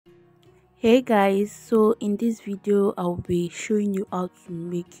Hey guys, so in this video I'll be showing you how to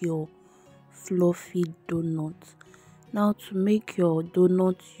make your fluffy donut. Now to make your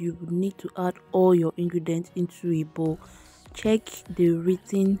donut you need to add all your ingredients into a bowl. Check the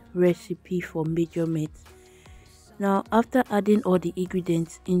written recipe for measurements. Now after adding all the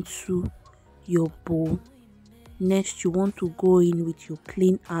ingredients into your bowl, next you want to go in with your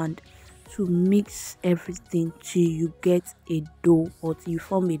clean hand to mix everything till you get a dough, or till you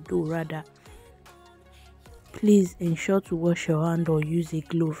form a dough rather. Please ensure to wash your hand or use a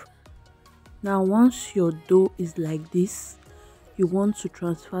glove. Now once your dough is like this, you want to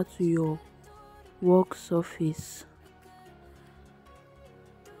transfer to your work surface.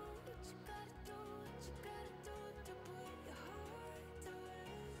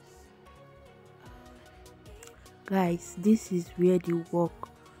 Guys, this is where the work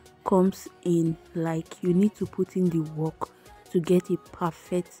comes in. Like, you need to put in the work to get a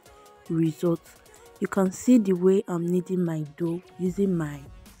perfect result. You can see the way I'm kneading my dough using my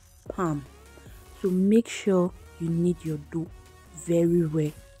palm. So make sure you knead your dough very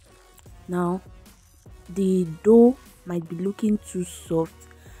well. Now the dough might be looking too soft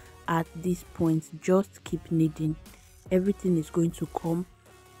at this point. Just keep kneading. Everything is going to come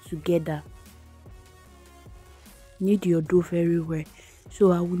together. Knead your dough very well.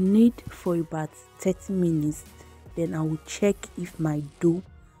 So I will knead for about 30 minutes, then I will check if my dough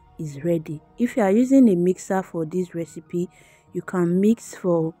is ready. If you are using a mixer for this recipe, you can mix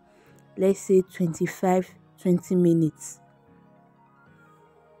for, let's say, 25-20 minutes.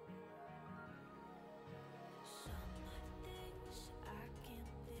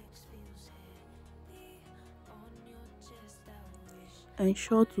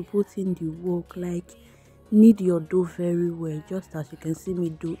 Ensure to put in the work, like knead your dough very well, just as you can see me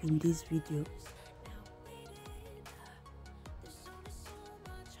do in this video.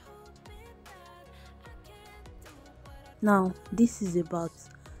 Now this is about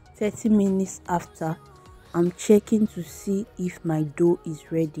 30 minutes after. I'm checking to see if my dough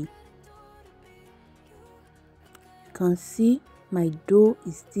is ready. You can see my dough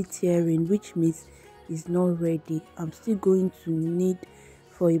is still tearing, which means it's not ready. I'm still going to knead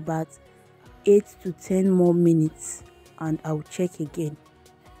for about 8 to 10 more minutes and I'll check again.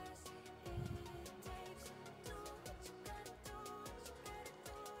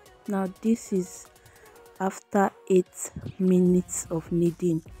 Now this is after 8 minutes of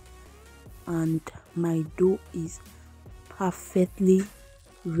kneading and my dough is perfectly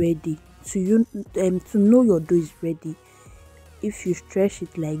ready. To know your dough is ready, if you stretch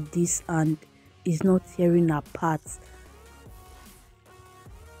it like this and it's not tearing apart,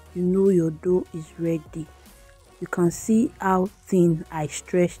 you know your dough is ready. You can see how thin I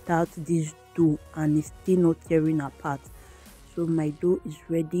stretched out this dough and it's still not tearing apart. So my dough is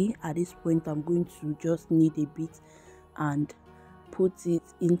ready. At this point I'm going to just knead a bit and put it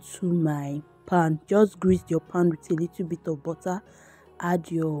into my pan. Just grease your pan with a little bit of butter,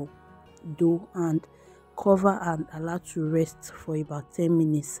 add your dough and cover and allow to rest for about 10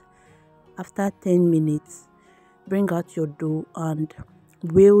 minutes. After 10 minutes, bring out your dough and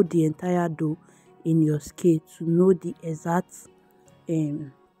weigh the entire dough in your scale to know the exact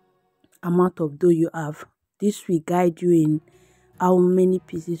amount of dough you have. This will guide you in how many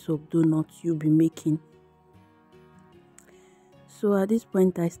pieces of donuts you'll be making. So at this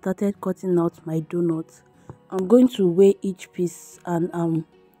point I started cutting out my donuts. I'm going to weigh each piece and I'm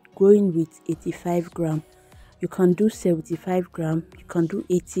going with 85 grams. You can do 75 grams, you can do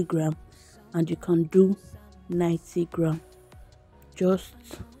 80 grams, and you can do 90 grams, just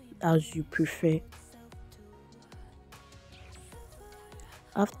as you prefer.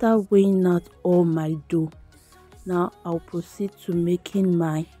 After weighing out all my dough, now I'll proceed to making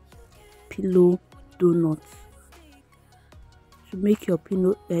my pillow donuts. To make your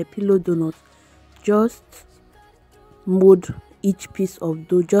pillow donut, just mold each piece of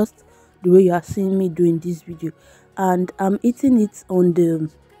dough just the way you are seeing me do in this video, and I'm eating it on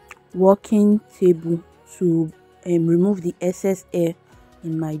the working table to remove the excess air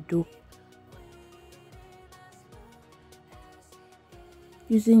in my dough.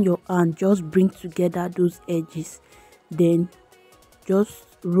 Using your hand, just bring together those edges, then just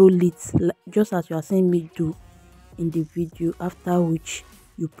roll it just as you are seeing me do in the video, after which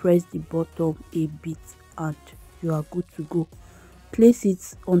you press the bottom a bit and you are good to go. Place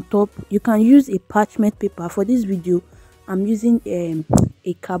it on top. You can use a parchment paper. For this video I'm using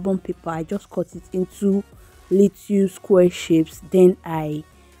a carbon paper. I just cut it into little square shapes, then I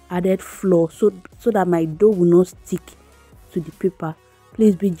added flour so that my dough will not stick to the paper.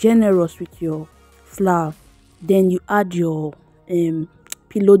 Please be generous with your flour. Then you add your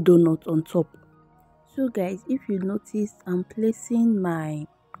pillow donut on top. So guys, if you notice, I'm placing my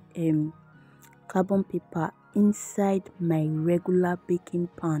carbon paper inside my regular baking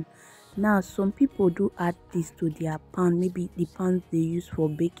pan. Now some people do add this to their pan, maybe the pan they use for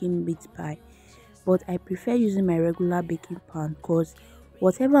baking meat pie, but I prefer using my regular baking pan because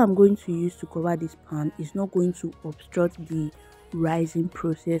whatever I'm going to use to cover this pan is not going to obstruct the rising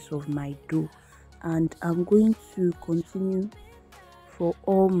process of my dough. And I'm going to continue for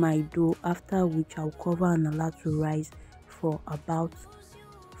all my dough, after which I'll cover and allow to rise for about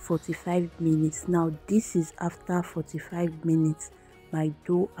 45 minutes. Now this is after 45 minutes my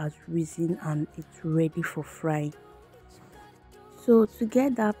dough has risen and it's ready for frying. So to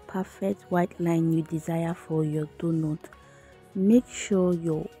get that perfect white line you desire for your donut, make sure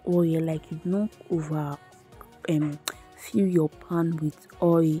your oil, like you don't over fill your pan with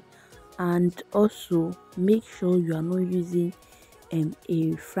oil, and also make sure you are not using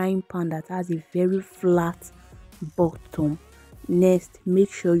a frying pan that has a very flat bottom. Next,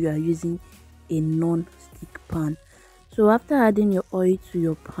 make sure you are using a non-stick pan. So after adding your oil to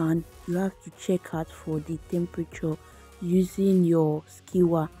your pan, you have to check out for the temperature using your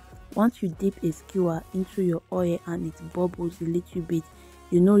skewer. Once you dip a skewer into your oil and it bubbles a little bit,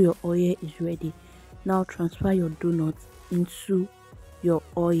 you know your oil is ready. Now transfer your donuts into your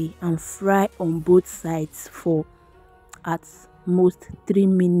oil and fry on both sides for at most 3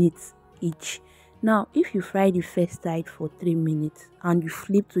 minutes each. Now if you fry the first side for 3 minutes and you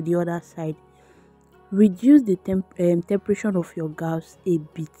flip to the other side, reduce the temperature of your gas a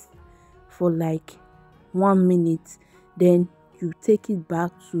bit for like 1 minute, then you take it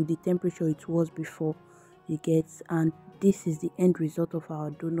back to the temperature it was before, you get. And this is the end result of our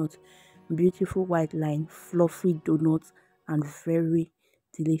donut. Beautiful white line, fluffy donuts, and very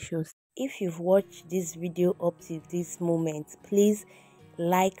delicious. If you've watched this video up to this moment, please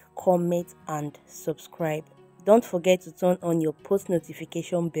like, comment and subscribe. Don't forget to turn on your post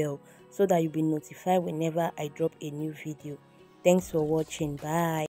notification bell so that you'll be notified whenever I drop a new video. Thanks for watching. Bye.